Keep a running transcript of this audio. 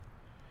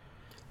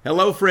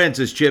Hello, friends.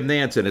 It's Jim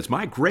Nance, and it's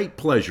my great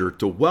pleasure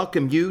to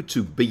welcome you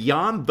to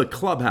Beyond the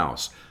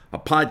Clubhouse, a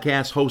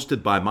podcast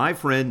hosted by my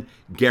friend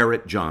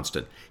Garrett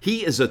Johnston.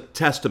 He is a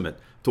testament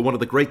to one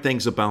of the great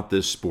things about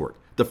this sport,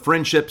 the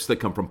friendships that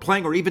come from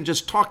playing or even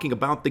just talking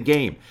about the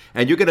game.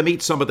 And you're going to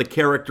meet some of the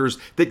characters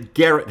that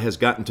Garrett has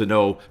gotten to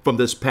know from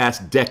this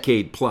past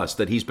decade plus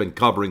that he's been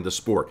covering the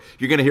sport.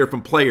 You're going to hear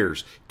from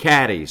players,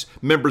 caddies,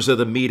 members of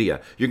the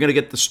media. You're going to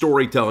get the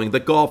storytelling,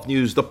 the golf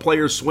news, the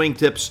players' swing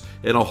tips,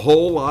 and a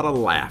whole lot of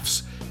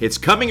laughs. It's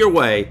coming your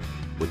way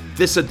with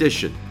this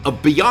edition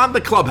of Beyond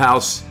the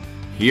Clubhouse.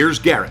 Here's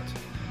Garrett.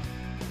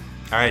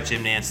 All right,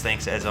 Jim Nance,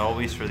 thanks as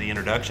always for the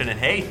introduction. And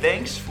hey,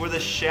 thanks for the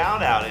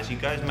shout out. As you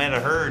guys might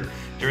have heard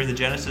during the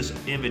Genesis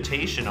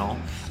Invitational,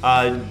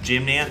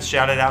 Jim Nance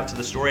shouted out to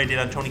the story I did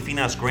on Tony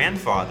Finau's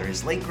grandfather,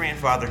 his late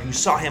grandfather, who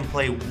saw him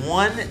play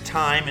one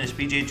time in his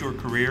PGA Tour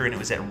career, and it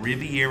was at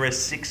Riviera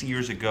 6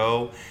 years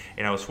ago.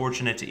 And I was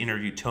fortunate to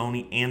interview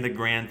Tony and the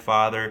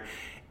grandfather,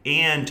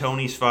 and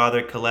Tony's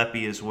father,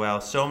 Kalepi, as well.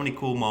 So many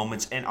cool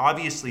moments. And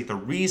obviously, the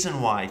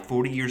reason why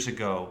 40 years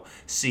ago,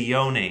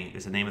 Sione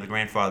is the name of the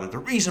grandfather, the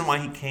reason why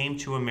he came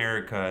to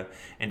America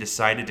and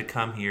decided to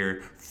come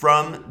here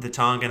from the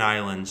Tongan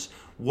Islands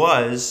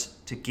was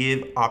to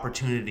give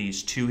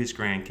opportunities to his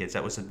grandkids.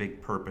 That was a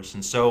big purpose.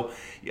 And so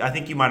I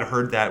think you might have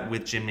heard that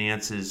with Jim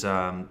Nance's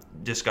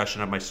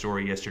discussion of my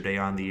story yesterday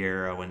on the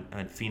air when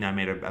Finau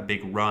made a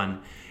big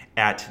run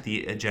at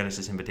the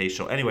Genesis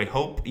Invitational. Anyway,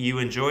 hope you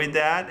enjoyed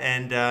that.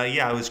 And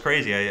yeah, it was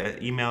crazy. I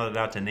emailed it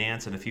out to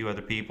Nance and a few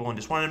other people and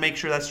just wanted to make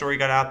sure that story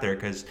got out there,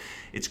 because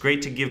it's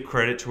great to give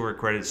credit to where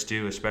credit's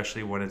due,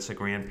 especially when it's a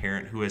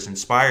grandparent who has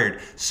inspired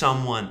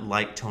someone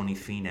like Tony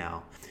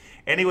Finau.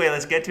 Anyway,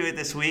 let's get to it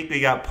this week.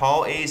 We got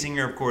Paul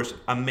Azinger, of course,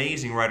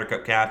 amazing Ryder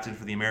Cup captain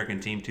for the American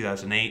team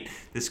 2008.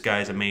 This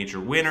guy's a major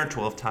winner,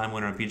 12-time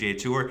winner on PGA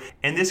Tour.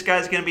 And this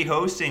guy's going to be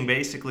hosting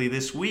basically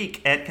this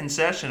week at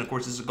Concession. Of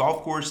course, it's a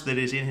golf course that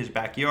is in his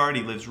backyard.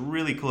 He lives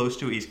really close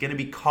to it. He's going to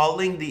be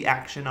calling the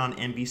action on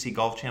NBC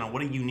Golf Channel.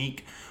 What a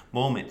unique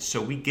moment.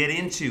 So we get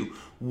into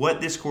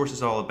what this course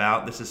is all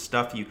about. This is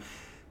stuff you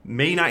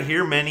may not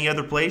hear many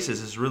other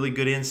places. It's really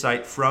good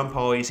insight from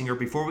Paul Azinger.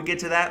 Before we get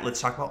to that,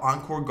 let's talk about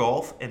Encore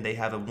Golf, and they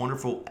have a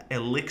wonderful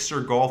Elixir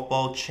golf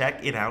ball.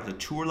 Check it out. It's a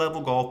tour level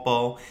golf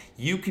ball.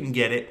 You can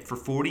get it for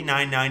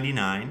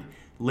 $49.99,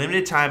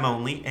 limited time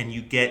only, and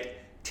you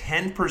get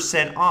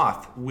 10%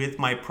 off with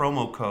my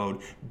promo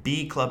code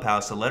B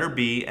Clubhouse, the letter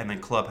B and then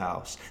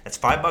Clubhouse. That's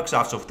 $5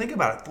 off. So think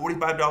about it,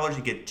 $45,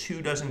 you get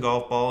 2 dozen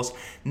golf balls.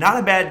 Not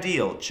a bad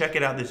deal. Check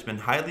it out. This has been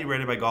highly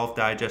rated by Golf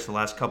Digest the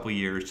last couple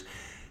years.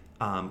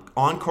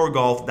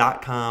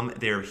 EncoreGolf.com.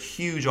 They're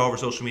huge all over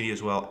social media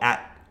as well,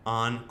 at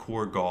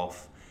Encore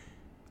Golf.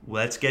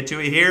 Let's get to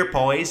it here.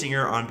 Paul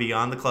Azinger on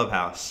Beyond the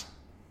Clubhouse.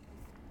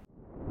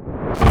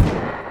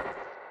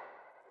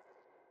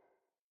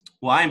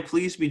 Well, I'm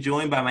pleased to be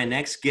joined by my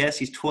next guest.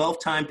 He's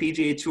 12-time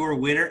PGA Tour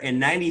winner and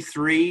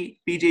 93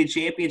 PGA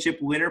Championship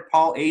winner,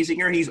 Paul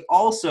Azinger. He's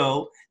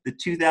also the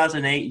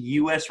 2008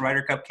 U.S.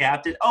 Ryder Cup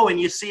captain. Oh, and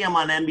you see him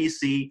on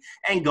NBC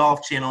and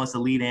Golf Channel as the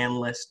lead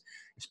analyst,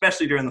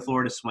 especially during the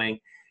Florida Swing.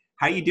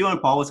 How you doing,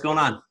 Paul? What's going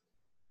on?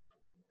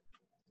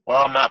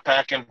 Well, I'm not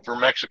packing for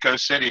Mexico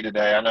City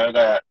today. I know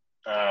that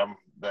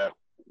that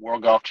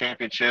World Golf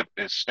Championship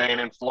is staying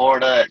in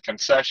Florida at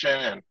Concession,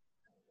 and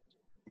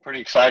I'm pretty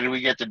excited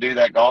we get to do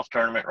that golf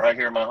tournament right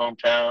here in my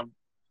hometown.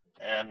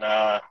 And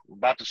we're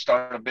about to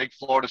start a big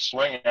Florida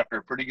swing after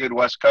a pretty good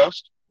West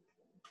Coast,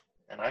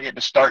 and I get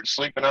to start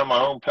sleeping on my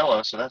own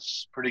pillow, so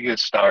that's a pretty good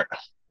start.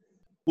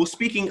 Well,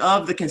 speaking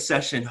of the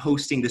Concession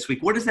hosting this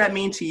week, what does that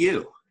mean to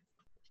you?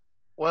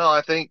 Well,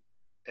 I think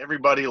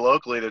everybody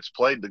locally that's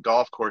played the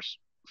golf course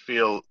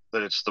feel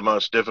that it's the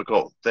most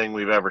difficult thing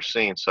we've ever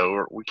seen,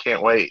 so we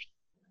can't wait.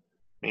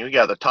 I mean, we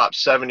got the top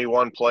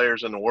 71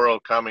 players in the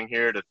world coming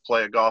here to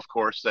play a golf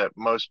course that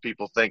most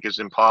people think is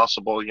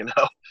impossible, you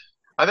know.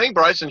 I think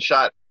Bryson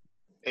shot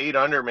 8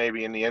 under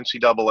maybe in the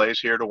NCAAs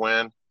here to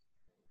win,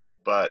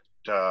 but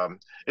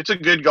it's a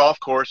good golf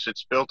course.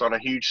 It's built on a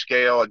huge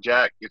scale.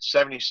 It's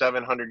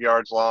 7,700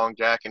 yards long.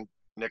 Jack and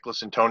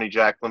Nicklaus and Tony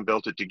Jacklin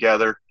built it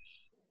together.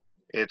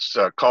 It's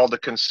called the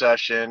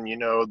Concession. You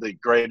know, the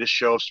greatest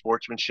show of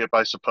sportsmanship,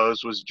 I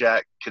suppose, was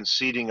Jack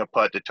conceding a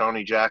putt to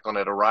Tony Jacklin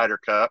at a Ryder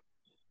Cup.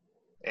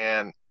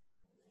 And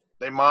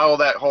they model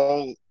that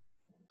whole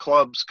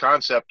club's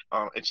concept.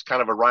 It's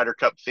kind of a Ryder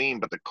Cup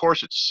theme, but the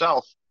course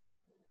itself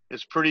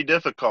is pretty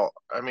difficult.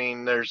 I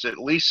mean, there's at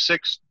least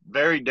 6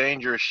 very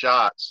dangerous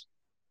shots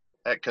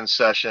at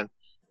Concession.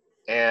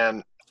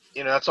 And,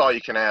 you know, that's all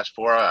you can ask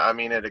for. I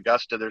mean, at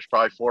Augusta, there's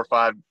probably 4 or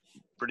 5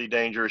 pretty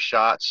dangerous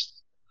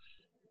shots.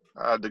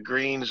 The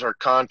greens are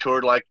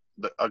contoured like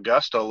the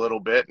Augusta a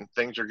little bit, and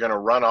things are going to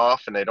run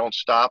off, and they don't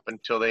stop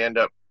until they end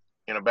up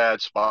in a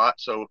bad spot.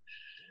 So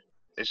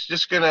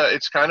it's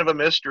kind of a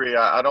mystery.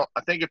 I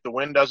think if the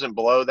wind doesn't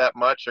blow that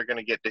much, they're going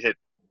to get to hit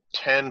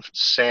 10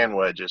 sand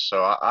wedges.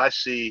 So I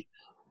see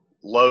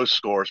low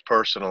scores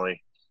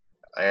personally.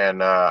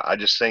 And I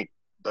just think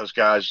those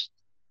guys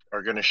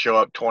are going to show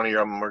up. 20 of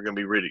them are going to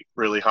be really,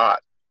 really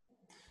hot.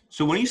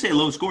 So when you say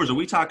low scores, are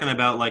we talking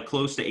about like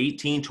close to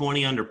 18,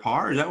 20 under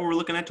par? Is that what we're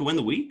looking at to win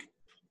the week?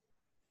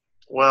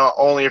 Well,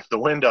 only if the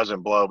wind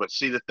doesn't blow. But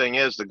see, the thing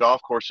is, the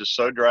golf course is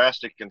so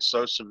drastic and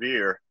so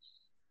severe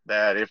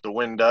that if the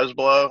wind does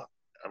blow,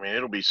 I mean,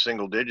 it'll be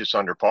single digits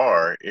under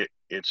par.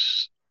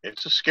 It's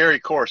a scary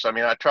course. I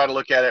mean, I try to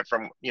look at it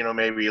from,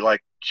 maybe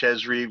like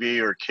Ches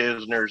Reavie or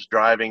Kisner's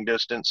driving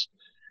distance,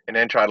 and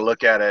then try to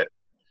look at it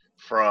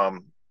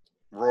from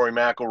Rory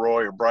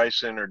McIlroy or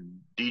Bryson or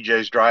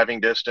DJ's driving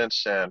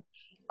distance. And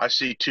I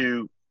see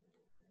two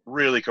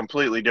really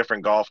completely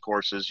different golf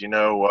courses.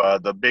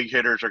 The big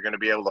hitters are going to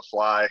be able to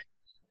fly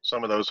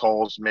some of those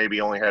holes,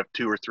 maybe only have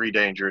 2 or 3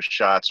 dangerous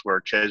shots, where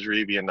Ches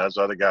Reavie and those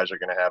other guys are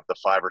going to have the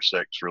 5 or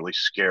 6 really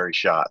scary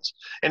shots.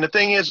 And the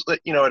thing is that,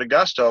 at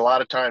Augusta, a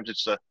lot of times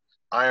it's the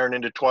iron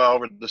into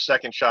 12 or the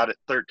second shot at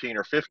 13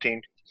 or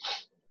 15.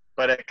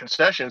 But at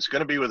Concession, it's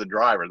going to be with the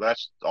driver.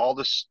 That's all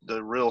this.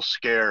 The real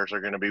scares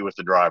are going to be with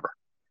the driver.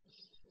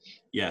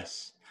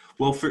 Yes.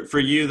 Well, for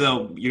you,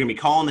 though, you're going to be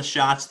calling the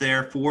shots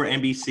there for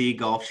NBC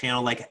Golf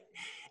Channel.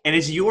 And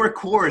it's your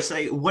course.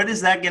 What is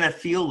that going to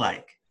feel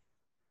like?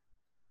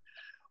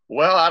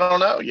 Well, I don't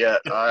know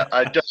yet.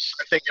 I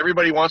think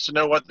everybody wants to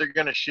know what they're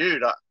going to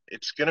shoot.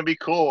 It's going to be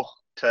cool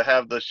to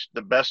have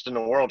the best in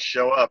the world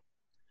show up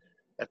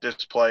at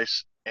this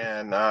place.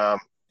 And I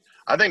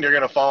think they're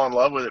going to fall in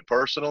love with it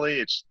personally.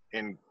 It's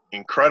in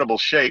incredible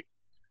shape.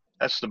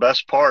 That's the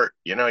best part.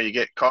 You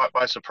get caught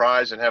by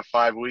surprise and have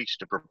 5 weeks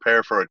to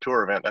prepare for a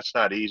tour event. That's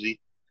not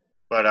easy.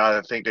 But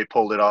I think they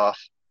pulled it off.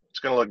 It's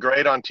going to look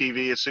great on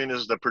TV. As soon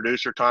as the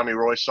producer, Tommy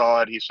Roy,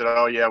 saw it, he said,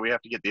 "Oh, yeah, we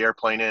have to get the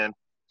airplane in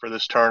for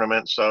this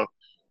tournament." So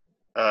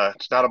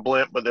it's not a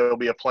blimp, but there'll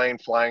be a plane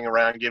flying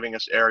around giving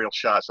us aerial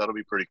shots. That'll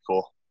be pretty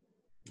cool.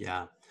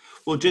 Yeah.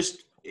 Well,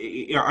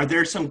 are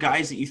there some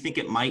guys that you think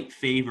it might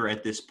favor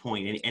at this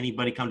point?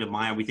 Anybody come to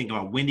mind? Are we thinking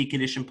about windy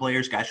condition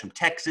players, guys from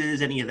Texas,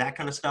 any of that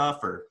kind of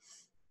stuff? Or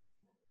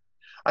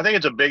I think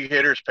it's a big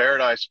hitter's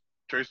paradise,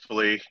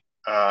 truthfully.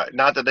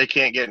 Not that they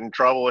can't get in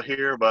trouble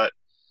here, but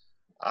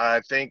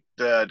I think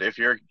that if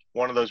you're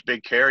one of those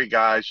big carry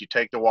guys, you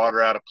take the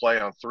water out of play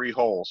on 3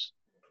 holes.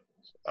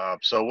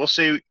 So we'll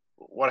see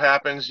what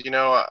happens.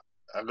 I'll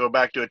go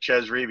back to a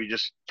Ches Reavie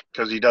just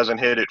because he doesn't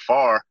hit it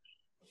far.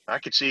 I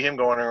could see him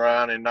going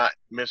around and not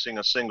missing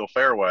a single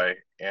fairway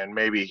and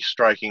maybe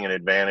striking an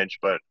advantage.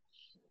 But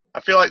I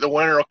feel like the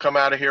winner will come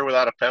out of here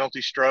without a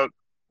penalty stroke,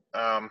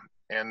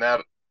 and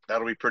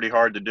that'll be pretty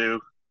hard to do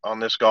on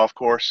this golf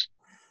course.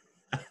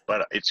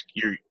 But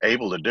you're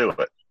able to do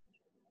it.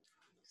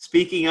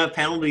 Speaking of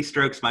penalty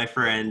strokes, my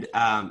friend,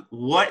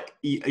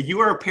 you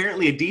are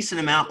apparently a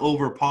decent amount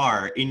over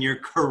par in your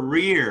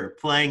career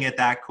playing at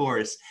that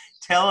course.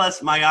 Tell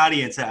us, my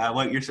audience,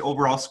 what your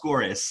overall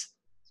score is.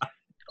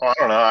 Oh, I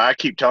don't know. I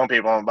keep telling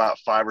people I'm about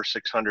 500 or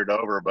 600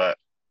 over, but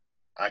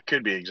I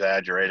could be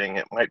exaggerating.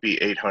 It might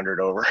be 800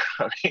 over.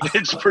 I mean,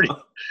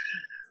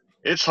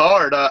 it's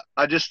hard.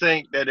 I just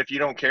think that if you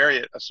don't carry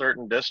it a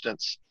certain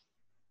distance,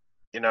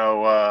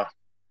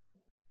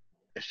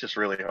 it's just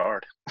really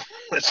hard.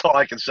 That's all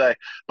I can say.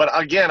 But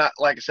again,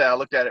 like I said, I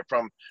looked at it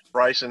from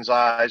Bryson's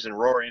eyes and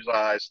Rory's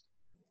eyes,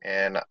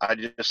 and I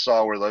just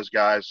saw where those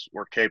guys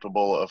were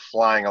capable of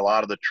flying a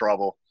lot of the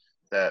trouble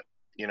that,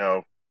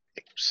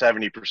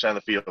 70% of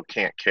the field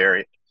can't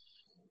carry it.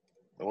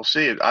 We'll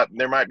see.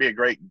 There might be a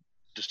great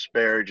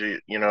disparity,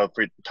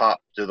 from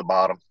top to the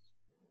bottom.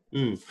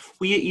 Well,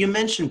 you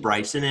mentioned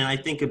Bryson, and I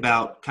think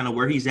about kind of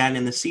where he's at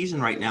in the season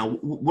right now.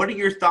 What are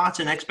your thoughts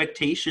and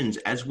expectations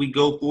as we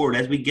go forward,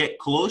 as we get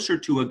closer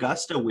to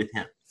Augusta with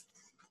him?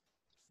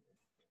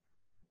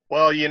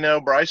 Well,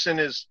 Bryson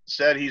has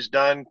said he's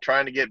done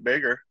trying to get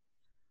bigger.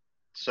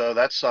 So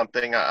that's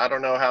something. I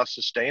don't know how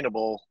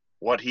sustainable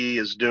what he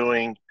is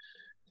doing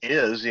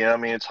is.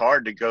 It's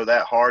hard to go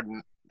that hard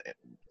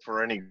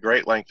for any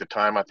great length of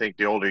time. I think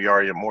the older you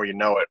are, the more you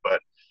know it. But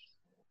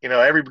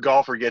every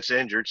golfer gets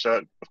injured.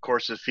 So, of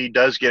course, if he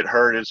does get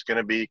hurt, it's going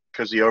to be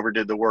because he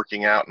overdid the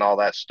working out and all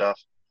that stuff.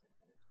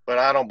 But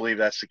I don't believe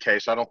that's the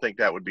case. I don't think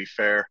that would be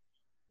fair.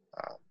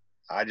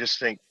 I just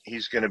think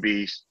he's going to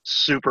be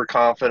super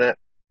confident.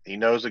 He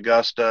knows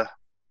Augusta.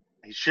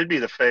 He should be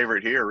the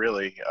favorite here,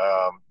 really,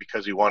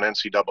 because he won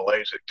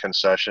NCAA's at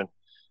Concession.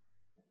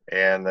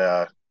 And,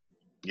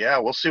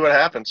 we'll see what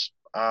happens.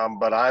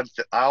 But I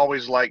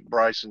always like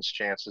Bryson's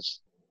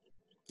chances.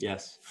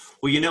 Yes.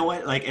 Well, you know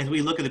what? As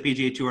we look at the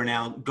PGA Tour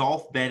now,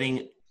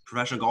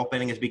 professional golf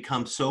betting has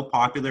become so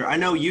popular. I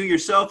know you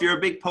yourself, you're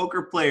a big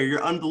poker player.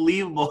 You're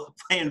unbelievable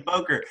playing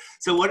poker.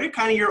 So what are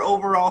kind of your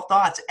overall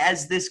thoughts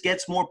as this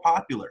gets more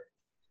popular?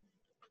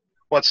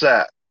 What's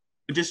that?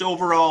 Just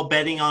overall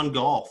betting on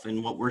golf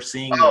and what we're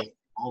seeing and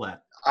all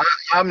that.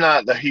 I'm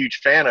not the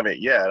huge fan of it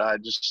yet. I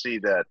just see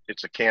that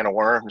it's a can of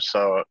worms.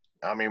 So,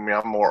 I'm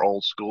more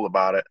old school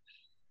about it.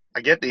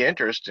 I get the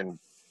interest in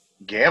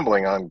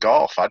gambling on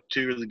golf. I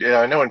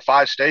know in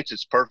 5 states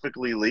it's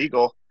perfectly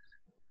legal,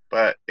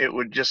 but it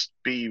would just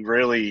be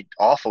really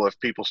awful if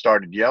people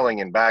started yelling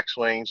in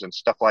backswings and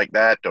stuff like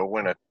that to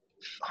win a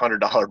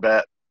 $100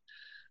 bet.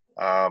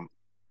 I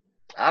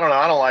don't know.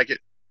 I don't like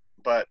it,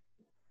 but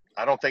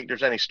I don't think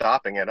there's any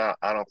stopping it. I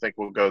don't think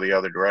we'll go the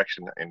other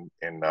direction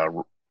and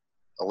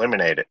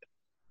eliminate it.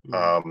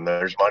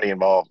 There's money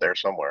involved there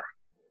somewhere.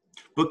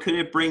 But could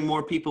it bring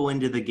more people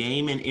into the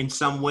game in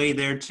some way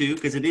there too?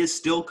 Because it is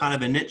still kind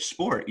of a niche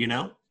sport, you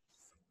know?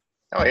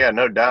 Oh yeah,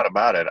 no doubt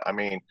about it. I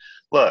mean,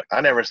 look,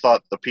 I never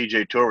thought the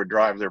PGA Tour would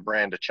drive their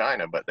brand to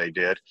China, but they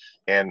did,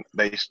 and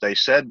they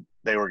said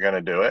they were going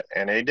to do it,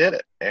 and they did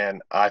it.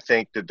 And I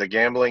think that the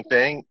gambling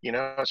thing,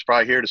 it's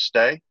probably here to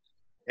stay.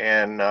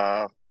 And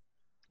the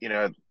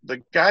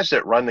guys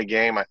that run the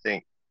game, I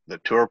think the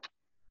tour,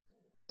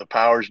 the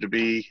powers to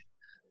be,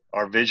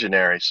 are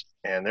visionaries,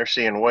 and they're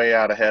seeing way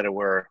out ahead of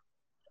where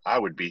I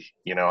would be.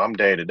 I'm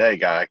day-to-day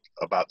guy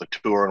about the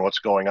tour and what's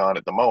going on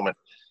at the moment,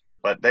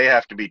 but they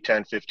have to be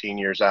 10, 15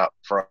 years out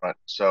front.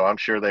 So I'm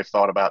sure they've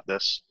thought about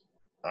this.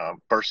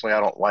 Personally,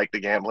 I don't like the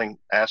gambling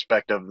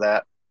aspect of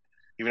that.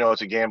 Even though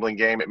it's a gambling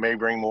game, it may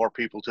bring more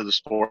people to the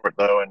sport,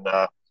 though, and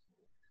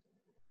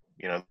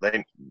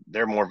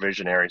they're more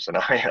visionaries than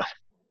I am.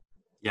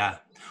 Yeah.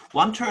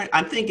 Well,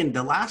 I'm thinking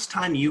the last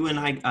time you and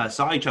I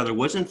saw each other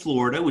was in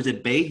Florida, was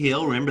at Bay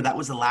Hill. Remember, that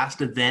was the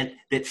last event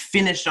that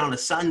finished on a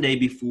Sunday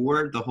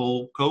before the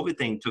whole COVID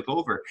thing took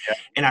over. Yeah.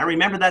 And I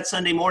remember that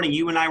Sunday morning,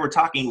 you and I were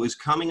talking. It was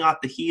coming off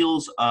the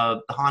heels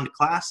of the Honda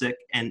Classic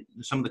and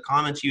some of the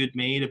comments you had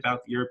made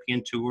about the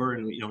European Tour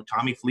and,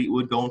 Tommy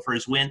Fleetwood going for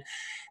his win.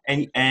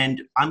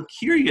 And I'm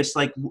curious,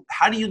 like,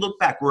 how do you look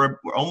back? We're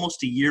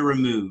almost a year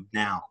removed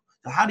now.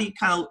 So how do you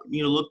kind of,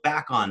 look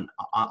back on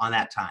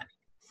that time?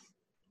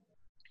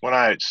 When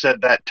I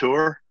said that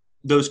tour?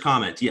 Those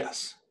comments,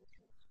 yes.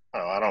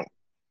 Oh,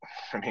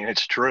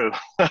 it's true.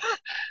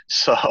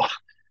 So,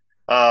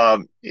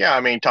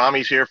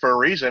 Tommy's here for a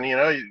reason.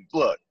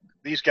 Look,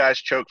 these guys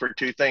choke for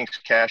two things,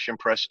 cash and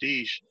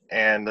prestige,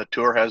 and the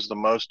tour has the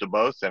most of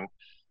both. And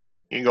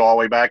you can go all the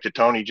way back to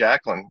Tony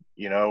Jacklin.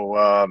 He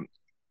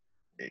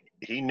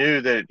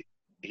knew that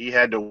he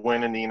had to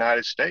win in the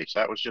United States.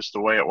 That was just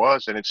the way it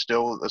was, and it's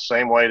still the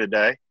same way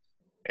today.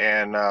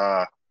 And,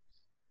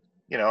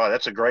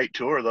 that's a great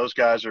tour. Those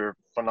guys are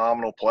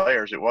phenomenal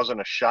players. It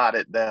wasn't a shot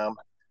at them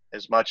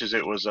as much as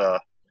it was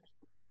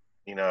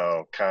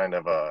kind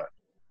of a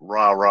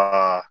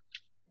rah-rah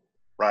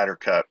Ryder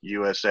Cup,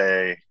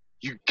 USA.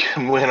 You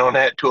can win on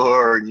that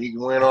tour and you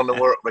can win on the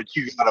world, but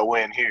you got to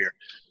win here.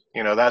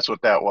 That's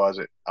what that was.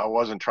 I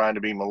wasn't trying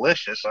to be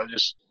malicious. I was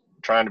just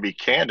trying to be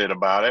candid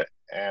about it.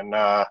 And,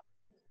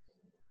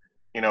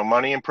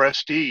 money and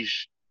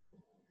prestige,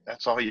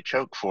 that's all you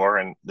choke for.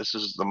 And this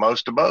is the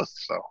most of both.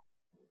 So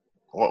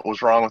what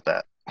was wrong with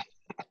that?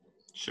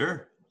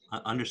 Sure.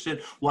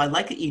 Understood. Well, I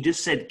like that you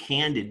just said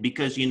candid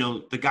because,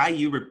 the guy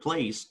you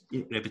replaced,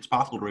 if it's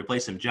possible to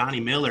replace him, Johnny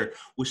Miller,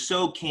 was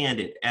so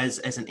candid as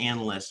an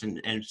analyst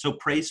and so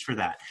praised for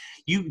that.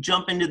 You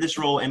jump into this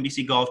role,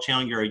 NBC Golf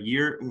Channel,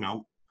 you're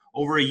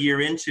over a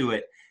year into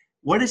it.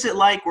 What is it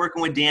like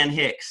working with Dan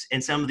Hicks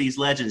and some of these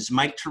legends,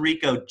 Mike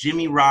Tirico,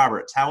 Jimmy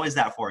Roberts? How is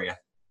that for you?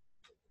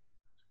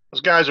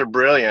 Those guys are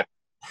brilliant.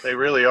 They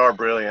really are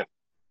brilliant.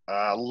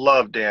 I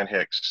love Dan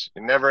Hicks.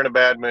 Never in a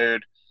bad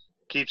mood.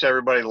 Keeps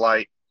everybody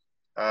light.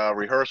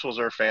 Rehearsals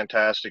are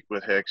fantastic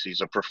with Hicks.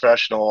 He's a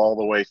professional all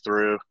the way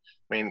through.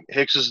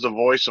 Hicks is the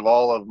voice of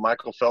all of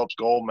Michael Phelps'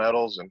 gold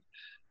medals. And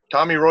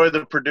Tommy Roy,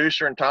 the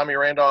producer, and Tommy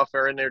Randolph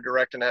are in there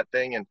directing that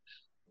thing. And,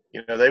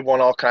 they've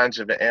won all kinds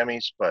of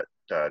Emmys. But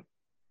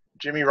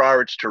Jimmy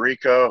Roberts,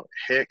 Tirico,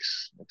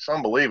 Hicks, it's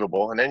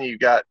unbelievable. And then you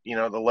got,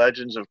 the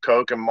legends of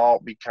Coke and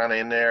Malt be kind of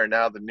in there. And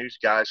now the news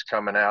guys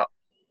coming out.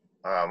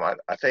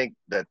 I think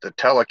that the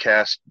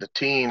telecast, the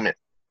team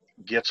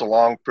gets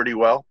along pretty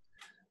well.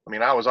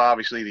 I was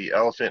obviously the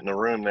elephant in the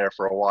room there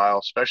for a while,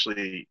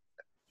 especially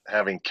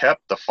having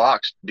kept the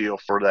Fox deal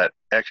for that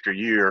extra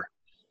year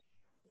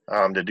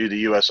to do the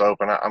U.S.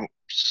 Open. I'm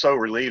so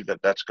relieved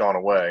that that's gone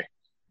away.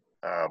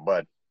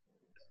 But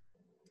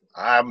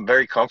I'm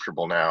very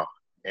comfortable now.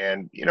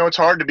 And, it's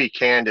hard to be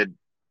candid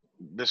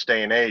this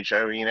day and age.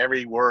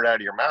 Every word out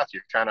of your mouth,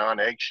 you're kind of on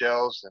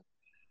eggshells. And,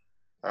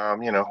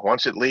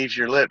 once it leaves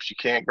your lips, you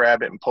can't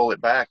grab it and pull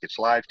it back. It's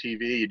live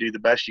TV. You do the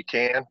best you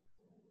can.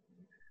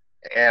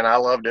 And I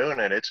love doing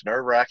it. It's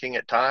nerve-wracking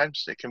at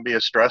times. It can be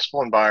a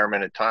stressful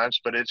environment at times,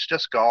 but it's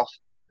just golf.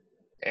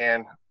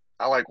 And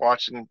I like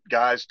watching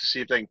guys to see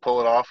if they can pull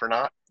it off or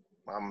not.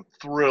 I'm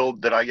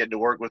thrilled that I get to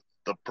work with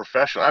the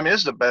professional. This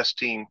is the best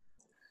team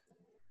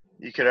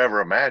you could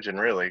ever imagine,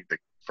 really.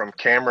 From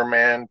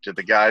cameraman to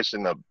the guys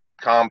in the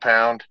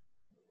compound,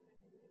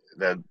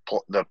 the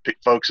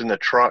folks in the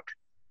truck.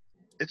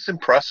 It's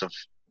impressive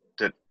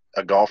that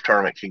a golf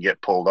tournament can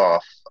get pulled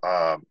off.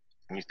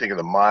 When you think of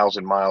the miles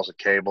and miles of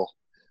cable,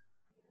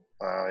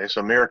 it's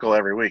a miracle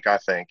every week, I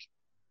think.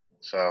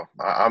 So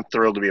I'm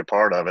thrilled to be a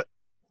part of it.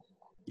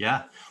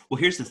 Yeah. Well,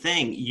 here's the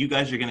thing. You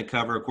guys are going to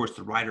cover, of course,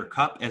 the Ryder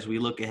Cup as we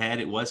look ahead.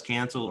 It was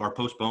canceled or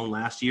postponed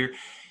last year.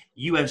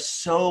 You have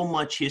so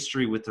much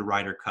history with the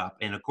Ryder Cup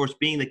and, of course,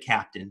 being the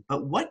captain.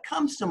 But what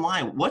comes to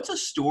mind? What's a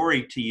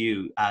story to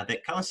you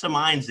that comes to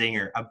mind,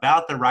 Zinger,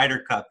 about the Ryder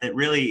Cup that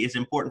really is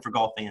important for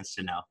golf fans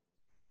to know?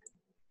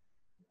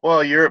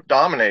 Well, Europe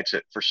dominates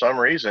it for some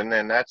reason,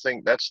 and I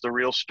think that's the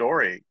real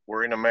story.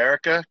 We're in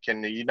America.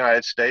 Can the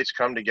United States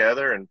come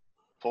together and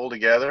pull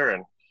together?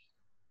 And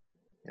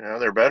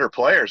they're better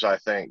players, I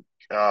think,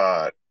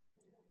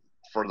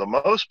 for the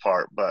most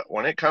part. But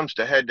when it comes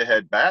to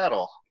head-to-head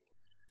battle,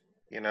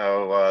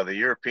 the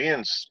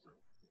Europeans,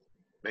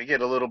 they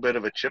get a little bit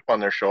of a chip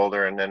on their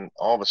shoulder, and then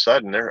all of a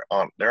sudden they're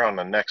on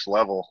the next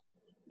level.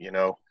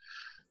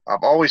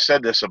 I've always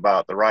said this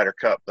about the Ryder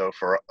Cup, though.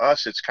 For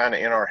us, it's kind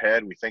of in our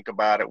head. We think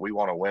about it. We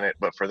want to win it.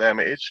 But for them,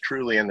 it's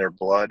truly in their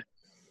blood.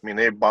 I mean,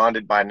 they're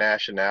bonded by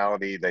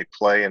nationality. They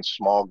play in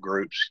small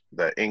groups,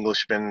 the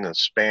Englishmen, the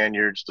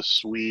Spaniards, the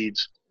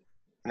Swedes.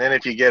 And then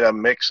if you get a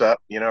mix-up,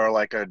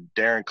 like a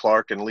Darren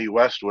Clarke and Lee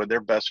Westwood,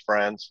 they're best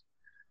friends.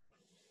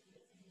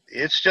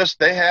 It's just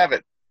they have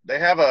it. They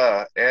have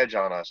a edge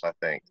on us, I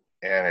think.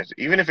 And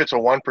even if it's a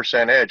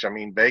 1% edge, I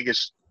mean,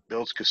 Vegas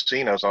builds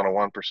casinos on a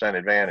 1%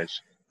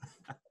 advantage.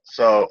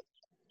 So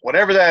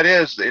whatever that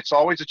is, it's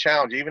always a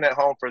challenge, even at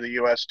home for the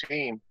U.S.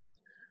 team.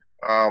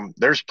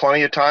 There's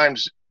plenty of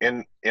times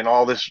in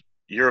all this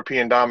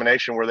European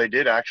domination where they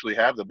did actually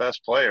have the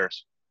best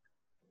players.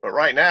 But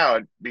right now,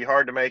 it'd be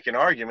hard to make an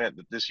argument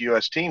that this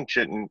U.S. team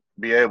shouldn't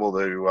be able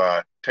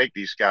to take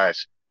these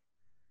guys.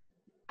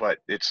 But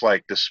it's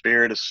like the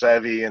spirit of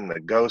Seve and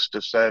the ghost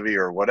of Seve,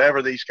 or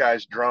whatever these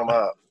guys drum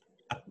up,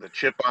 the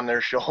chip on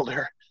their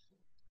shoulder.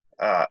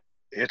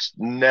 It's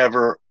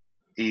never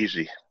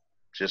easy.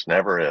 Just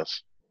never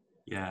is.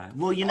 Yeah.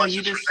 Well, for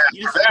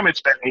them,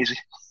 it's been easy.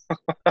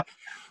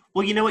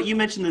 Well, you know what? You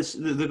mentioned this,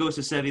 the Ghost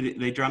of Seve,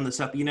 they drum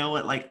this up. You know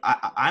what? Like,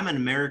 I'm an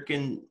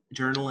American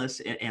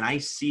journalist, and I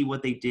see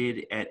what they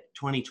did at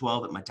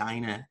 2012 at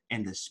Medina,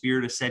 and the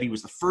Spirit of Seve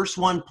was the first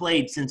one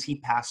played since he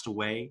passed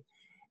away.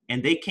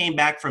 And they came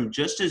back from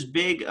just as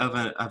big of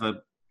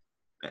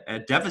a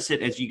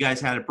deficit as you guys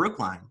had at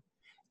Brookline.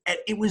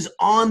 It was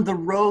on the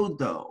road,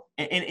 though.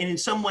 And in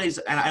some ways,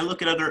 and I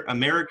look at other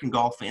American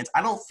golf fans,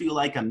 I don't feel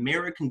like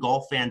American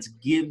golf fans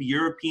give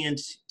European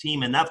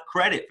team enough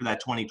credit for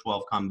that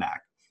 2012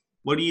 comeback.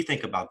 What do you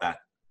think about that?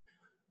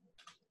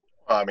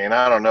 I mean,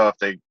 I don't know if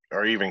they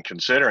are even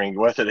considering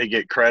whether they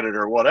get credit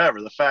or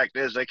whatever. The fact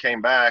is they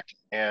came back,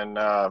 and,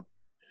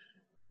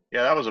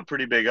 that was a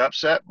pretty big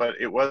upset, but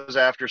it was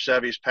after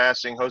Seve's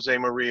passing. Jose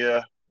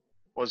Maria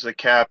was the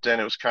captain.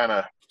 It was kind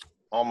of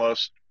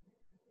almost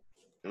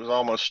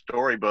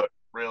storybook,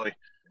 really.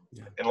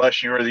 Yeah.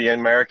 Unless you were the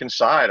American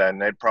side,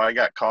 and they probably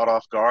got caught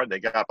off guard. They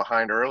got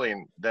behind early,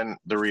 and then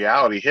the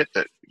reality hit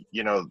that,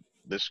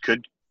 this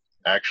could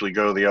actually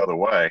go the other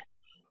way.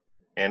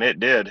 And it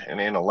did,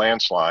 and in a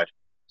landslide.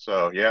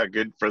 So, yeah,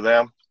 good for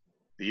them.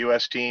 The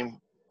U.S. team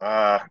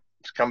has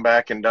come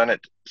back and done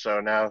it. So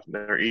now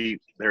they're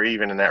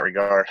even in that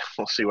regard.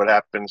 We'll see what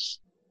happens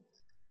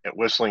at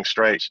Whistling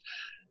Straits.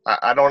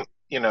 I don't,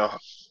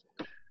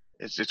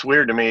 It's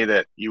weird to me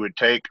that you would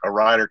take a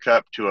Ryder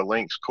Cup to a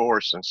links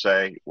course and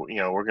say,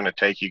 we're going to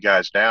take you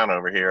guys down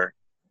over here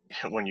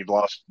when you've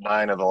lost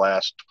 9 of the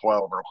last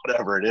 12 or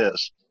whatever it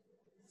is.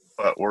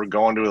 But we're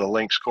going to the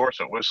links course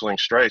at Whistling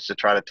Straits to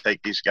try to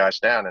take these guys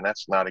down, and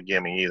that's not a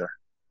gimme either.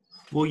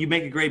 Well, you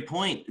make a great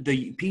point.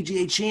 The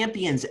PGA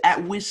champions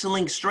at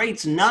Whistling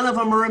Straits, none of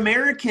them are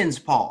Americans,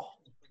 Paul.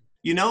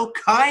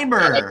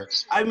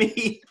 Keimer. I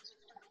mean,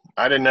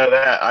 I didn't know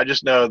that. I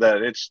just know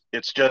that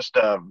it's just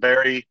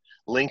very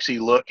linksy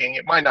looking.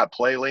 It might not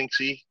play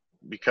linksy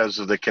because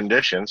of the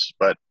conditions,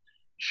 but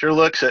sure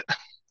looks it.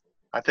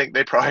 I think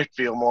they probably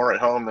feel more at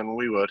home than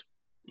we would.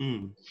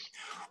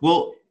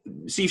 Well,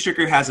 Steve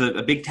Stricker has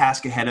a big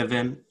task ahead of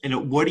him.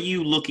 And what are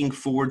you looking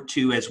forward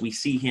to as we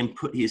see him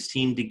put his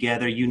team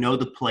together?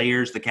 The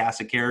players, the cast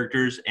of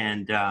characters,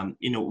 and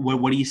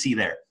what do you see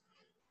there?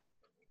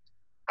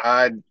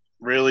 I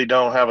really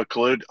don't have a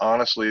clue.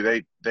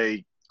 Honestly,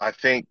 I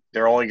think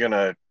they're only going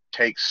to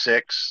take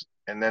 6,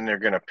 and then they're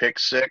going to pick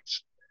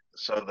 6.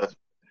 So the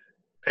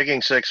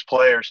picking 6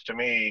 players, to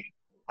me,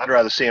 I'd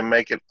rather see them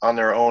make it on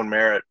their own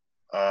merit.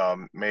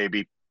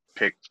 Maybe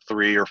pick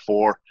 3 or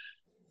 4.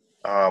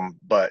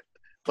 But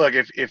look,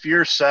 if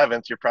you're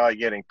 7th, you're probably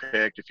getting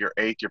picked. If you're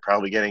 8th, you're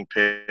probably getting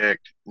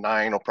picked.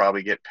 9 will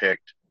probably get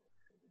picked.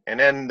 And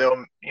then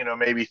they'll,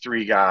 maybe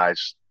 3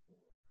 guys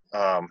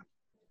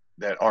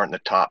that aren't the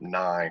top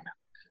 9.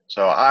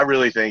 So I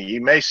really think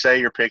you may say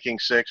you're picking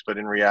 6, but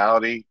in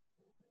reality,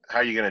 how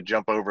are you going to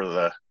jump over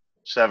the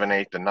 7th,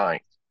 8th, and 9th?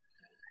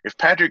 If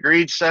Patrick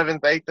Reed's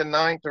 7th, 8th, and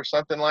 9th or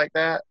something like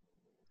that,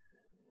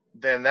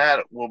 then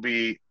that will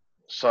be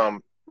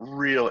some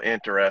real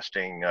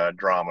interesting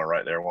drama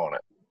right there, won't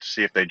it?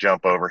 See if they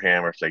jump over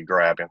him or if they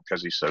grab him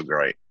because he's so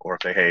great, or if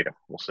they hate him.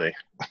 We'll see.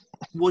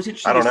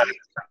 I don't know.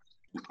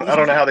 I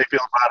don't know how they feel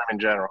about him in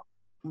general.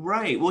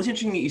 Right. Well, it's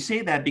interesting that you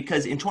say that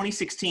because in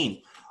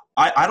 2016,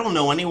 I don't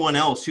know anyone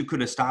else who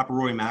could have stopped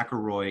Rory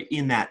McIlroy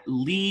in that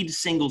lead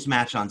singles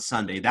match on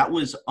Sunday. That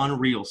was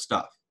unreal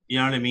stuff. You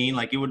know what I mean?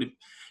 Like it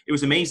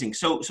was amazing.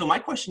 So my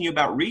question to you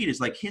about Reed is,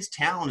 like, his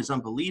talent is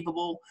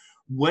unbelievable.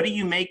 What do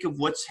you make of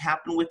what's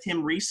happened with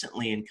him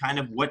recently, and kind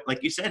of what,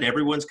 like you said,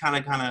 everyone's kind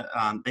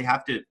of they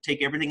have to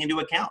take everything into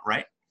account,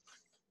 right?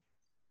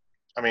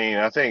 I mean,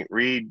 I think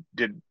Reed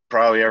did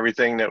probably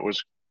everything that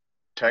was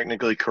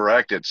technically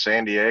correct at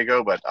San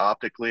Diego, but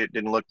optically it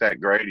didn't look that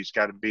great. He's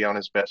got to be on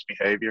his best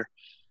behavior.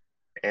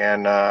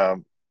 And,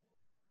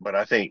 but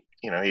I think,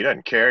 he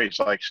doesn't care. He's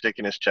like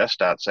sticking his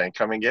chest out saying,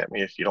 come and get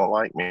me. If you don't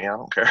like me, I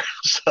don't care.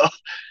 So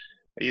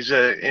he's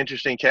an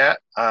interesting cat.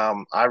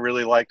 I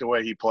really like the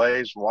way he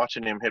plays.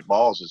 Watching him hit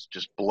balls is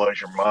just blows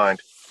your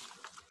mind.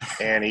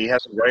 And he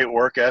has a great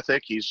work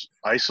ethic. He's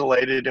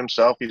isolated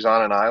himself. He's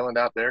on an island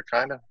out there,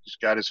 kind of. He's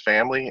got his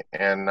family.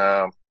 And,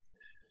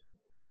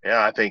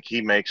 yeah, I think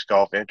he makes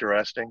golf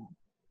interesting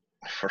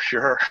for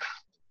sure.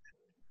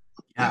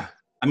 Yeah.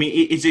 I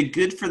mean, is it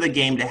good for the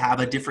game to have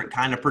a different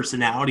kind of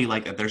personality?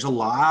 Like, there's a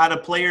lot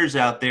of players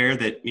out there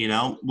that,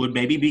 would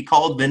maybe be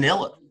called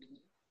vanilla.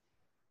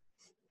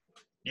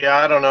 Yeah,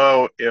 I don't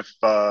know if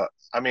the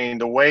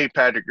way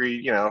Patrick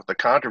Reed, the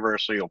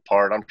controversial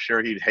part, I'm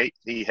sure he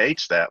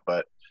hates that,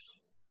 but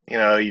he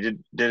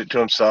did it to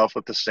himself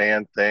with the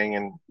sand thing,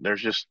 and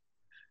it's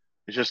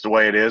just the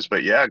way it is.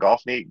 But yeah,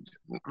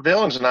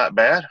 Villain's not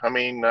bad. I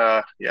mean,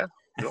 yeah,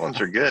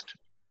 Villains are good.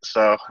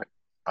 So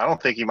I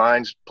don't think he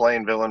minds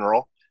playing villain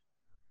role.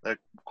 The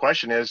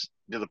question is,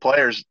 do the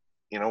players,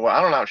 I'm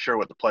not sure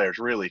what the players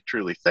really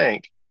truly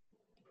think.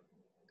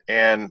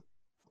 And,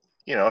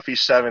 if he's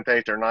 7th,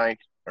 8th, or 9th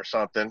or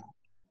something,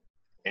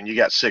 and you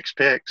got 6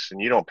 picks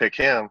and you don't pick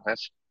him,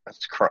 that's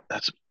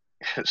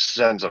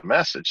sends a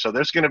message. So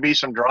there's going to be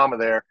some drama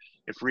there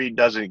if Reed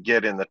doesn't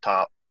get in the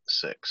top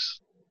 6.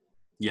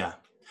 Yeah.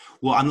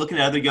 Well, I'm looking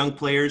at other young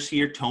players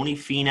here. Tony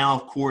Finau,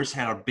 of course,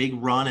 had a big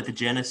run at the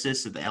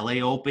Genesis at the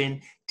LA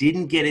Open.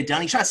 Didn't get it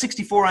done. He shot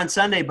 64 on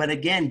Sunday, but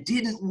again,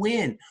 didn't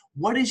win.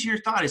 What is your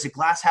thought? Is it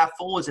glass half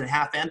full? Is it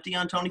half empty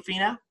on Tony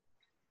Finau?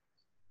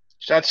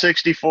 Shot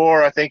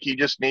 64. I think he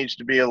just needs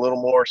to be a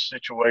little more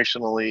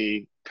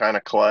situationally kind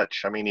of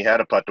clutch. I mean, he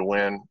had a putt to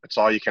win. That's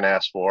all you can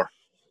ask for.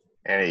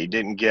 And he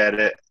didn't get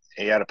it.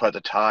 He had to put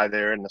the tie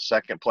there in the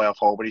second playoff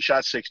hole, but he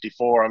shot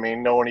 64. I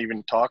mean, no one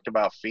even talked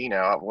about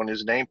Finau. When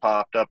his name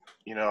popped up,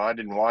 I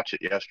didn't watch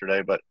it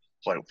yesterday, but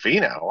it's like,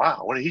 Finau, wow,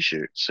 what did he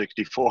shoot?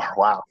 64,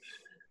 wow.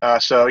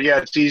 So, yeah,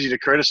 it's easy to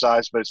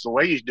criticize, but it's the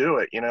way you do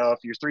it. If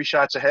you're 3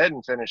 shots ahead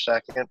and finish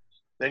second,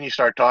 then you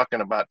start talking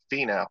about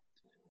Finau.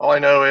 All I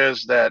know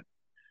is that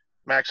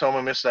Max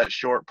Homa missed that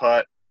short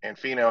putt, and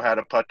Finau had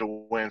a putt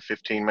to win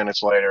 15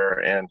 minutes later.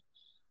 And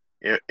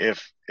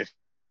if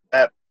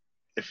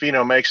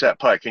Finau makes that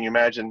putt, can you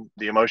imagine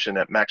the emotion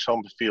that Max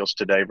Homa feels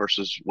today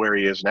versus where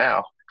he is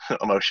now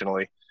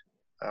emotionally?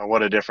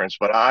 What a difference.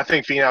 But I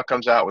think Finau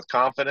comes out with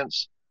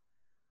confidence,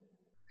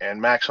 and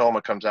Max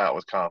Homa comes out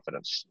with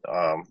confidence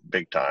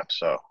big time.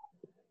 So,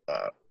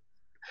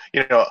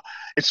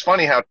 it's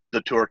funny how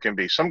the tour can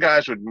be. Some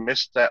guys would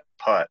miss that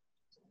putt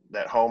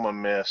that Homa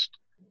missed,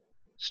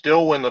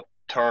 still win the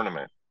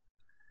tournament,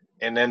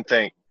 and then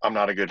think, I'm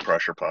not a good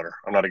pressure putter.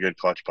 I'm not a good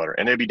clutch putter.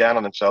 And they'd be down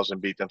on themselves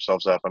and beat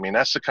themselves up. I mean,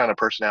 that's the kind of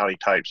personality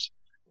types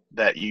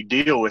that you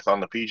deal with on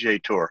the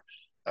PGA Tour.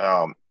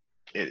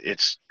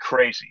 It's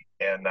crazy.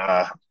 And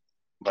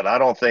but I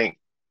don't think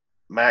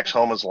Max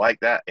Homa's like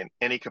that in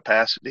any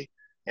capacity.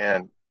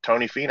 And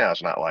Tony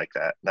Finau's not like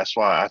that. That's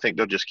why I think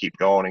they'll just keep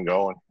going and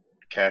going,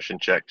 cashing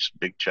checks,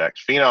 big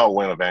checks. Finau will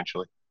win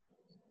eventually.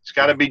 It's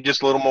got to be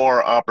just a little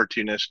more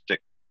opportunistic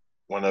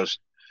when those,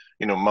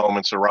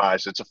 moments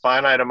arise. It's a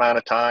finite amount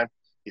of time.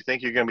 You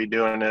think you're going to be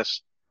doing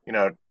this,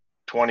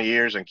 20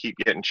 years and keep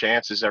getting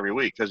chances every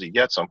week because he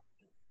gets them.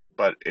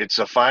 But it's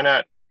a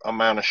finite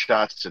amount of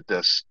shots at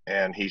this,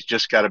 and he's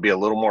just got to be a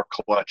little more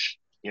clutch,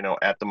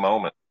 at the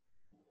moment.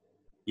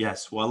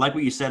 Yes. Well, I like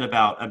what you said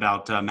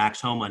about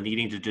Max Homa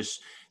needing to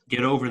just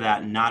get over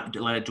that and not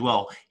let it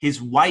dwell.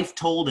 His wife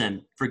told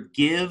him,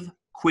 forgive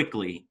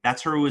quickly.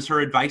 Was her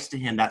advice to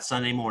him that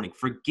Sunday morning.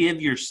 Forgive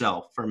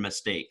yourself for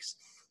mistakes.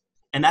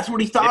 And that's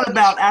what he thought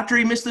about after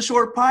he missed the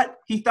short putt.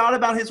 He thought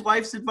about his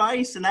wife's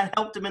advice, and that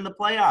helped him in the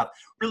playoff.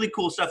 Really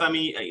cool stuff. I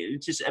mean,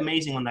 it's just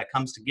amazing when that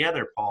comes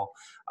together, Paul.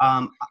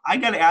 I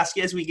got to ask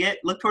you, as we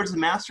look towards the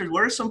Masters,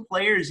 what are some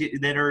players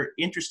that are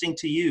interesting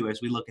to you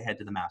as we look ahead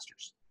to the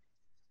Masters?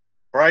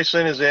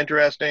 Bryson is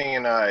interesting,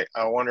 and I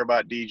wonder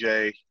about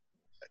DJ.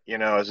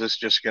 Is this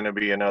just going to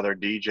be another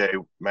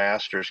DJ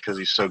Masters because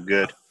he's so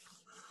good?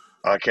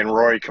 Can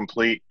Rory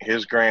complete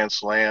his Grand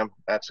Slam?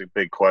 That's a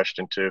big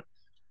question, too.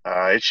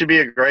 It should be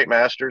a great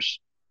Masters,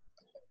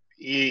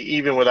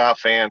 even without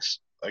fans.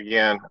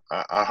 Again,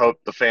 I hope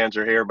the fans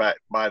are here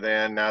by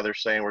then. Now they're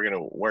saying we're going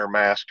to wear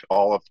masks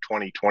all of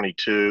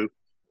 2022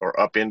 or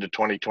up into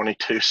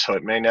 2022, so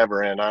it may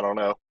never end. I don't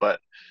know. But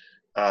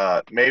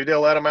maybe they'll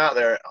let them out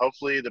there.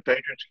 Hopefully the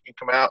Patriots can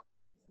come out.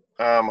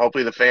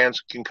 Hopefully the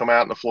fans can come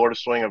out in the Florida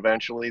Swing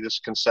eventually. This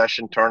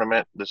concession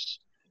tournament, this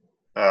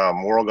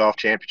World Golf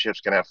Championship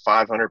is going to have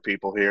 500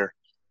 people here.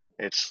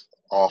 It's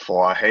awful.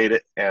 I hate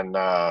it. And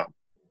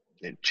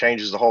it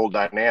changes the whole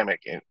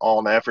dynamic, and all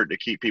in the effort to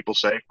keep people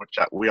safe, which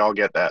we all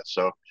get that.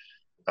 So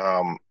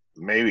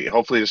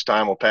hopefully this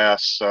time will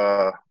pass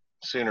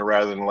sooner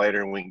rather than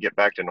later, and we can get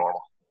back to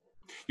normal.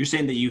 You're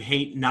saying that you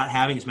hate not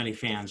having as many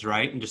fans,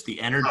 right? And just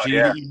the energy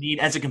that you need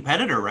as a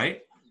competitor,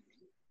 right?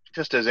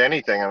 just as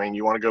anything. I mean,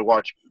 you want to go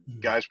watch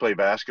guys play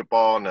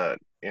basketball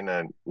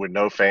with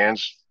no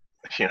fans.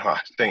 I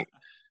think,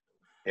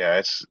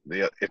 yeah,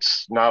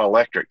 it's not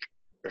electric.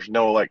 There's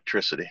no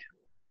electricity.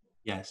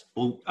 Yes.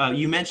 Well,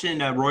 you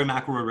mentioned Roy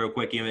McIlroy real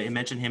quick. You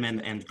mentioned him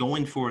and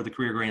going for the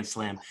career Grand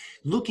Slam,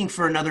 looking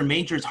for another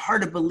major. It's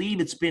hard to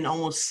believe it's been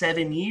almost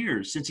 7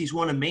 years since he's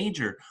won a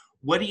major.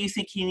 What do you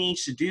think he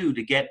needs to do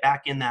to get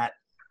back on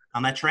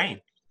that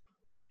train?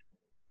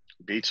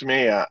 Beats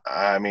me.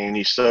 I mean,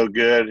 he's so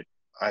good.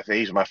 I think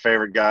he's my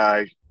favorite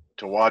guy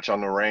to watch on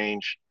the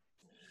range,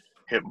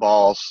 hit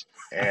balls,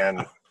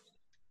 and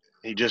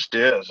he just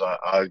is.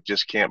 I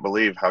just can't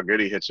believe how good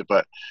he hits it.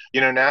 But,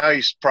 now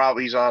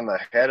he's on the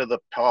head of the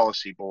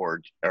policy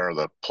board or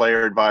the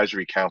player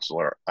advisory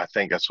counselor. I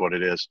think that's what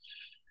it is.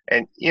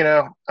 And,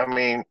 I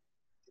mean,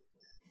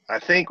 I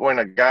think when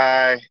a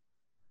guy,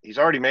 he's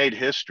already made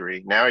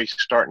history, now he's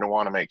starting to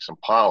want to make some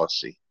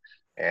policy.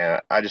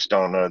 And I just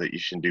don't know that you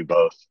should do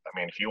both. I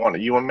mean, if you want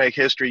to make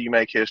history, you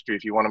make history.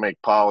 If you want to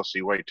make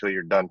policy, wait till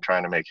you're done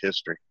trying to make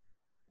history.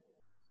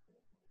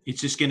 It's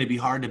just going to be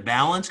hard to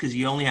balance because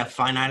you only have a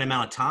finite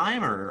amount of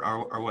time,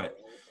 or what?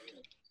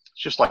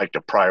 It's just like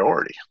the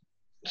priority.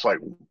 It's like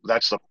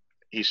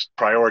he's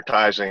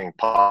prioritizing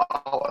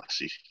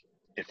policy.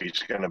 If he's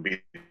going to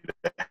be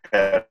the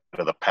head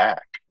of the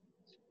pack,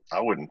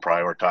 I wouldn't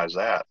prioritize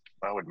that.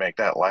 I would make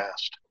that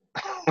last.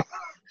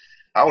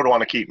 I would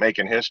want to keep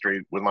making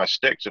history with my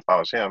sticks if I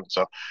was him.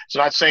 So it's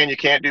not saying you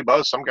can't do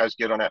both. Some guys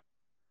get on that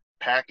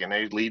pack and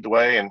they lead the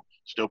way and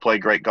still play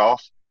great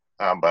golf.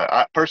 But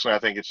I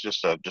think it's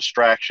just a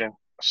distraction,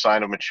 a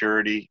sign of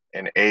maturity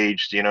and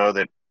age,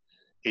 that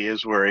he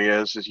is where he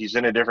is. He's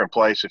in a different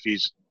place if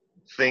he's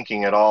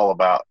thinking at all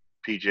about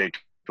PGA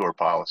Tour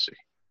policy.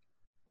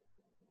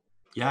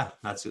 Yeah,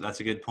 that's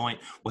a good point.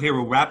 Well, here,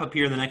 we'll wrap up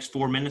here in the next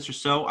 4 minutes or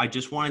so. I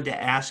just wanted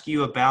to ask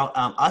you about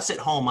us at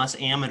home, us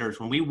amateurs.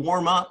 When we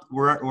warm up,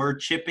 we're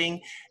chipping.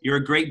 You're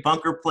a great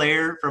bunker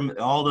player from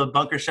all the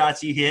bunker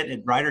shots you hit at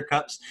Ryder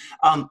Cups.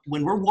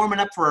 When we're warming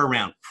up for a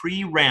round,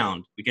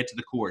 pre-round, we get to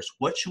the course.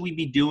 What should we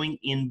be doing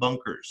in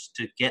bunkers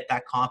to get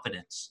that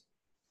confidence?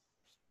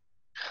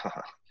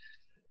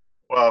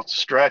 Well,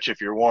 stretch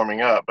if you're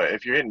warming up. But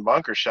if you're hitting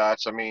bunker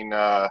shots, I mean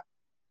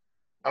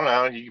I don't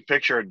know. You can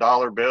picture a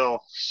dollar bill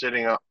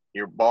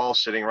your ball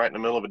sitting right in the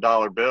middle of a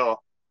dollar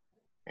bill,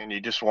 and you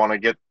just want to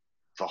get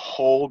the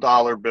whole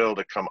dollar bill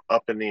to come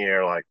up in the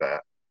air like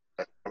that.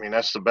 I mean,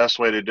 that's the best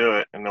way to do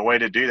it. And the way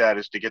to do that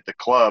is to get the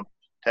club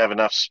to have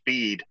enough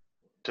speed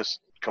to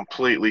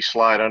completely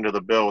slide under the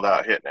bill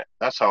without hitting it.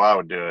 That's how I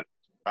would do it.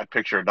 I'd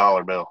picture a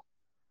dollar bill.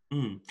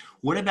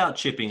 What about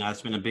chipping?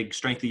 That's been a big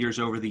strength of yours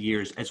over the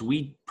years. As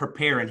we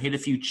prepare and hit a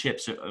few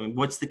chips,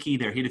 what's the key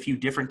there? Hit a few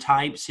different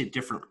types, hit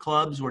different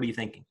clubs? What are you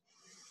thinking?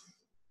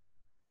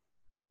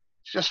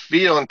 Just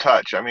feel and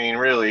touch. I mean,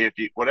 really, if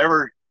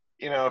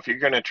you're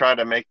going to try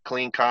to make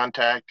clean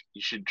contact,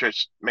 you should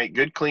just make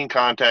good clean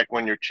contact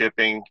when you're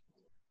chipping.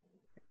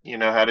 You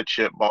know how to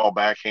chip ball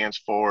backhands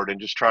forward and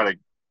just try to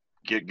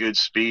get good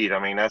speed. I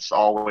mean, that's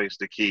always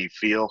the key.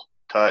 Feel,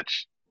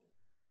 touch,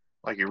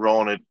 like you're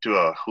rolling it to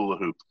a hula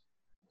hoop.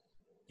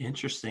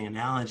 Interesting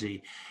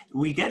analogy.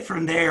 We get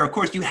from there, of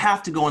course, you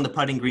have to go on the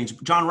putting greens.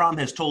 Jon Rahm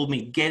has told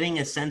me getting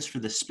a sense for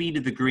the speed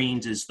of the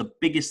greens is the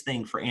biggest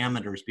thing for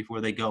amateurs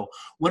before they go.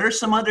 What are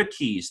some other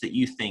keys that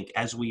you think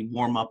as we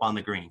warm up on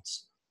the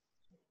greens?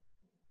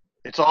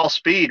 It's all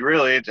speed,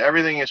 really.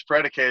 Everything is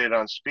predicated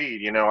on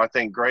speed. I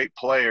think great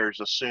players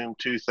assume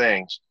two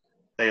things.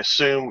 They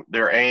assume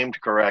they're aimed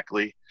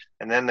correctly,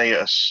 and then they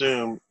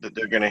assume that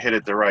they're going to hit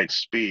at the right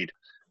speed.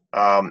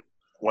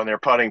 When they're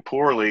putting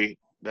poorly,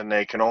 then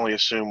they can only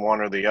assume one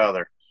or the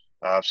other.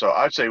 So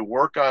I'd say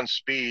work on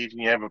speed.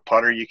 You have a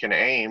putter you can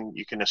aim.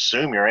 You can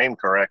assume you're aimed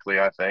correctly,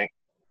 I think.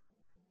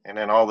 And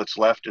then all that's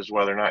left is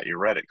whether or not you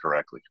read it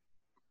correctly.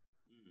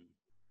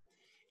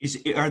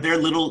 Are there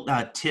little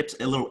tips,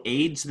 little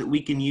aids that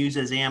we can use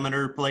as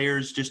amateur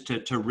players just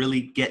to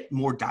really get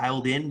more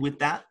dialed in with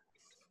that?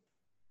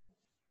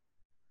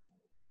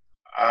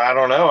 I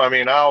don't know. I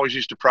mean, I always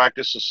used to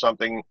practice with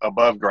something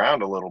above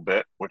ground a little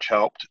bit, which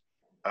helped.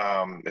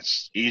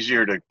 It's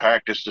easier to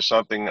practice to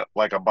something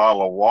like a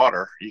bottle of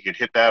water. You could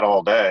hit that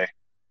all day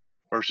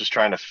versus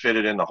trying to fit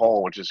it in the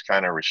hole, which is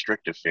kind of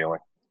restrictive feeling.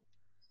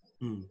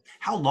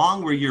 How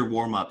long were your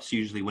warm-ups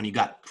usually when you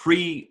got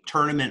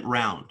pre-tournament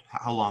round?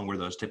 How long were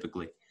those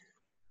typically?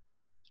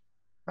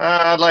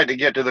 I'd like to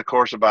get to the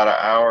course about an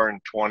hour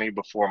and 20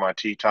 before my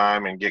tee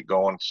time and get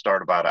going,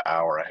 start about an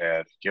hour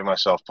ahead. Give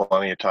myself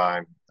plenty of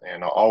time.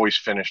 And I always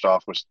finished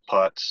off with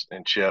putts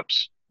and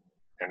chips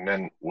and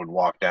then would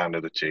walk down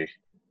to the tee.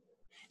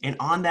 And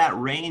on that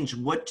range,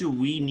 what do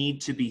we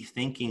need to be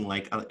thinking,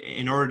 like,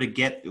 in order to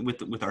get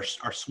with our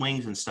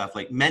swings and stuff,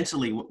 like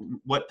mentally,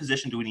 what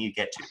position do we need to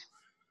get to?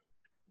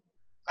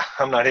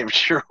 I'm not even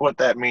sure what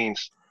that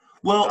means.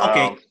 Well,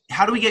 okay.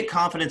 How do we get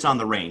confidence on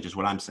the range is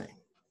what I'm saying.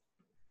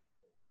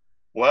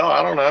 Well,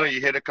 I don't know. You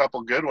hit a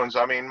couple good ones.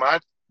 I mean, my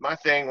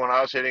thing when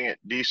I was hitting it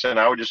decent,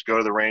 I would just go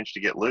to the range to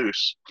get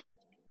loose.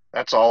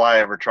 That's all I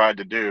ever tried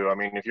to do. I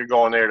mean, if you're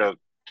going there to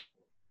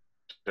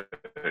to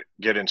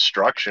get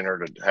instruction or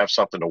to have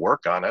something to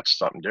work on, that's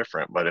something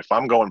different. But if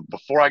I'm going,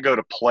 before I go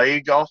to play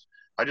golf,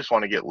 I just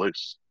want to get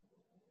loose.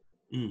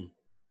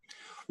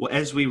 Well,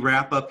 as we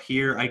wrap up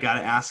here, I got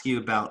to ask you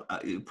about,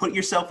 put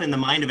yourself in the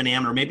mind of an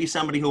amateur, maybe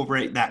somebody over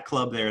at that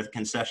club there at the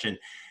concession.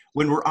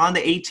 When we're on the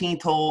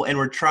 18th hole and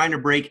we're trying to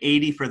break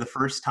 80 for the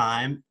first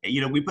time,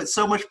 we put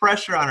so much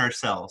pressure on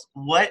ourselves.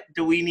 What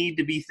do we need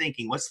to be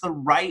thinking? What's the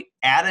right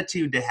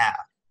attitude to have?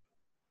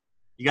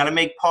 You got to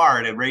make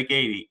par to break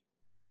 80.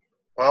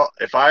 Well,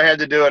 if I had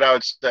to do it, I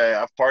would say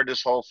I've parred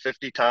this hole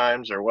 50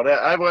 times or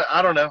whatever.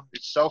 I don't know.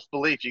 It's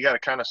self-belief. You got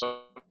to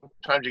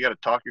sometimes you got to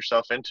talk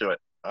yourself into it.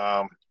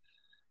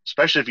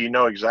 Especially if you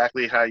know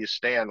exactly how you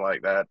stand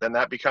like that, then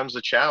that becomes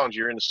the challenge.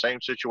 You're in the same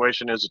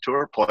situation as a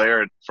tour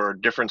player for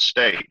different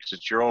stakes.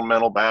 It's your own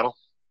mental battle.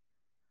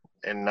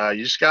 And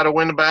you just got to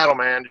win the battle,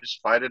 man.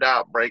 Just fight it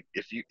out. Break.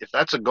 If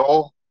that's a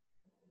goal,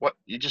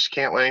 you just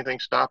can't let anything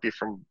stop you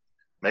from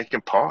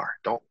making par.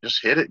 Don't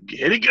just hit it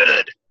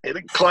good. Hit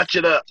it, clutch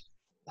it up.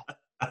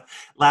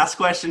 Last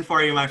question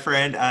for you, my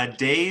friend.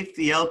 Dave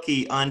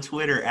Thielke on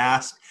Twitter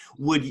asked,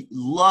 would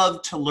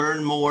love to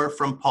learn more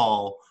from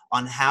Paul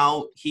on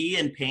how he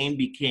and Payne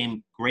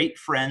became great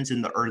friends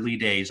in the early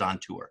days on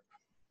tour.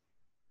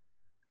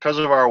 Because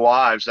of our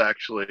wives,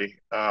 actually.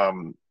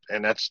 And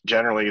that's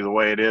generally the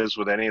way it is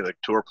with any of the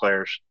tour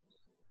players.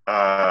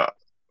 Well,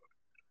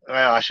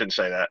 I shouldn't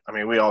say that. I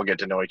mean, we all get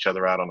to know each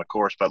other out on the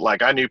course. But,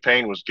 I knew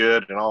Payne was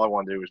good, and all I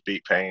wanted to do was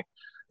beat Payne.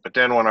 But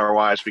then when our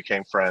wives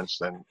became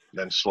friends,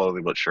 then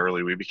slowly but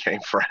surely we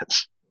became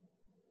friends.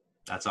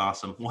 That's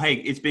awesome. Well, hey,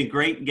 it's been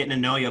great getting to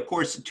know you. Of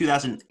course,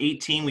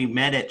 2018, we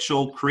met at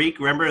Shoal Creek.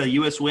 Remember the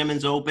U.S.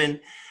 Women's Open?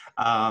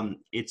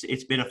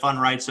 It's been a fun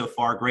ride so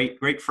far.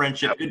 Great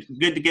friendship. Yep.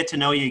 Good to get to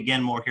know you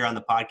again more here on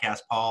the podcast,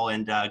 Paul.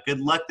 And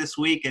good luck this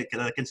week at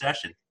the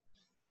concession.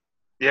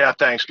 Yeah,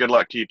 thanks. Good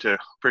luck to you too.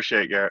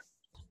 Appreciate it, Garrett.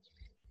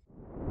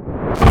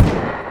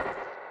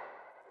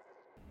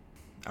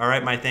 All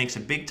right, my thanks. A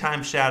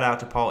big-time shout-out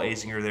to Paul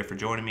Azinger there for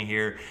joining me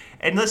here.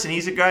 And listen,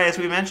 he's a guy, as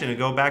we mentioned, to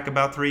go back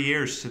about 3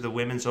 years to the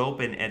Women's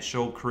Open at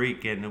Shoal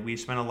Creek, and we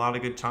spent a lot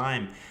of good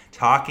time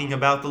talking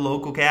about the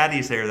local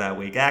caddies there that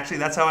week. Actually,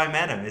 that's how I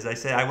met him. As I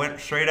said, I went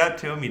straight up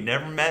to him. He'd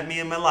never met me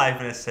in my life,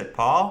 and I said,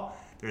 Paul,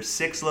 there's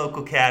 6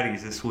 local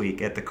caddies this week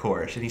at the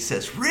course. And he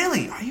says,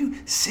 really? Are you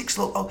 6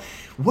 local? Oh,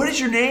 what is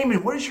your name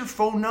and what is your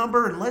phone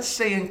number? And let's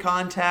stay in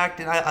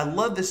contact. And I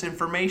love this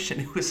information.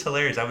 It was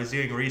hilarious. I was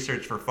doing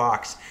research for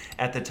Fox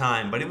at the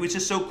time, but it was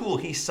just so cool.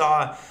 He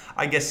saw,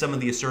 I guess, some of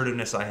the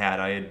assertiveness I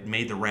had. I had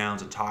made the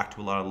rounds and talked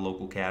to a lot of the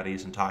local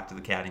caddies and talked to the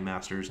caddy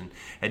masters and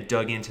had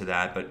dug into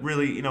that. But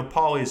really,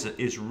 Paul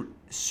is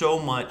so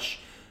much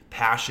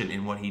passion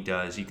in what he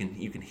does. You can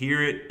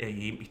hear it.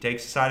 He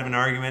takes the side of an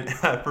argument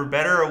for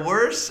better or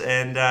worse,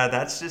 and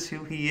that's just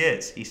who he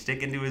is. He's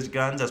sticking to his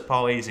guns. That's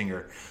Paul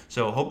Azinger.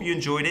 So hope you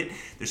enjoyed it.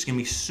 There's going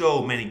to be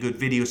so many good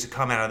videos to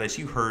come out of this.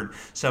 You heard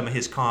some of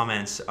his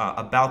comments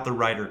about the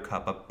Ryder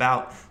Cup,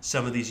 about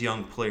some of these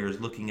young players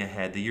looking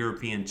ahead, the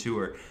European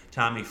Tour,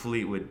 Tommy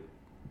Fleetwood,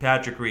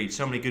 Patrick Reed.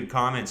 So many good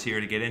comments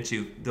here to get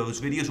into. Those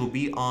videos will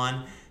be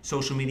on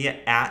social media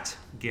at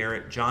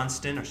Garrett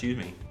Johnston,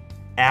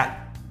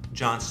 at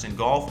Johnston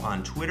Golf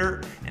on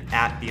Twitter and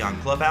at Beyond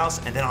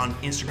Clubhouse, and then on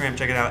Instagram,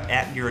 check it out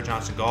at Garrett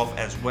Johnston Golf,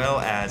 as well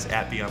as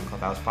at Beyond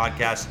Clubhouse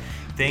Podcast.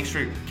 Thanks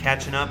for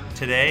catching up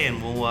today,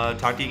 and we'll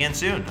talk to you again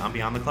soon on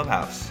Beyond the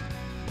Clubhouse.